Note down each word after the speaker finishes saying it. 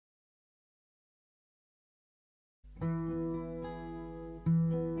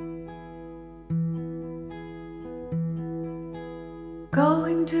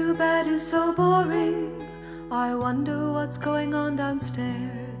Going to bed is so boring. I wonder what's going on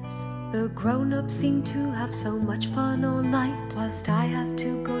downstairs. The grown-ups seem to have so much fun all night, whilst I have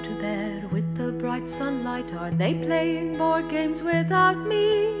to go to bed with the bright sunlight. Are they playing board games without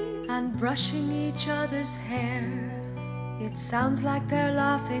me and brushing each other's hair? It sounds like they're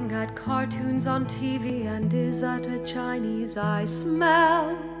laughing at cartoons on TV. And is that a Chinese I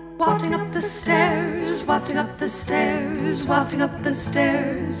smell? Wafting up the stairs, wafting up the stairs, wafting up the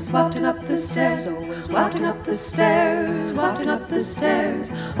stairs, wafting up the stairs, always wafting up the stairs, wafting up the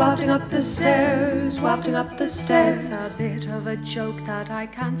stairs, wafting up the stairs, wafting up the stairs. It's a bit of a joke that I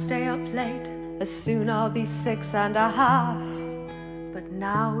can't stay up late, as soon I'll be 6.5. But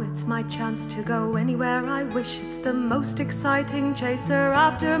now it's my chance to go anywhere I wish. It's the most exciting chaser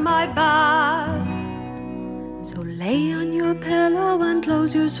after my bath. So lay on your pillow and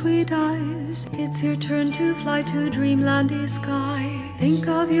close your sweet eyes. It's your turn to fly to dreamlandy skies. Think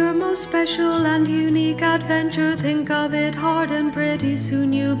of your most special and unique adventure. Think of it hard and pretty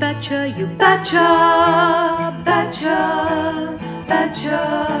soon you betcha, you betcha, betcha,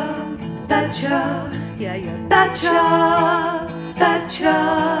 betcha, betcha. Yeah, you betcha,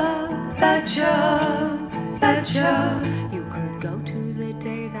 betcha, betcha, betcha. You could go to the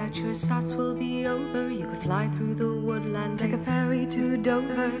day that your SATs will be over. You could fly through the woodland, take a ferry to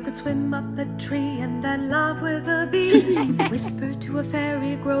Dover. You could swim up a tree and then laugh with a bee. Whisper to a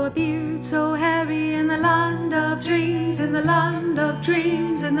fairy, grow a beard so hairy. In the land of dreams, in the land of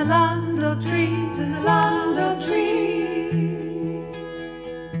dreams, in the land of dreams, in the land of dreams.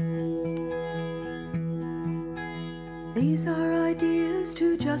 These are ideas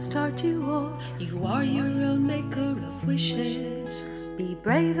to just start you off. You are your own maker of wishes. Be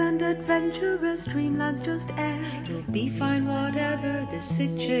brave and adventurous, dreamland's just air. You'll be fine whatever the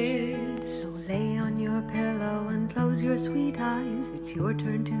sitch is. So lay on your pillow and close your sweet eyes. It's your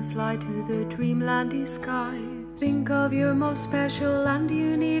turn to fly to the dreamlandy skies. Think of your most special and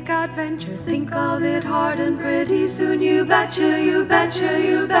unique adventure. Think of it hard and pretty soon you betcha, you betcha,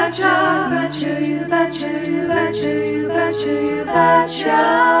 you betcha, betcha, you betcha, you betcha, you betcha, you betcha.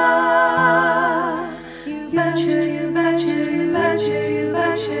 You betcha, you betcha, you betcha, you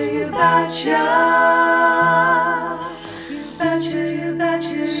betcha, you betcha.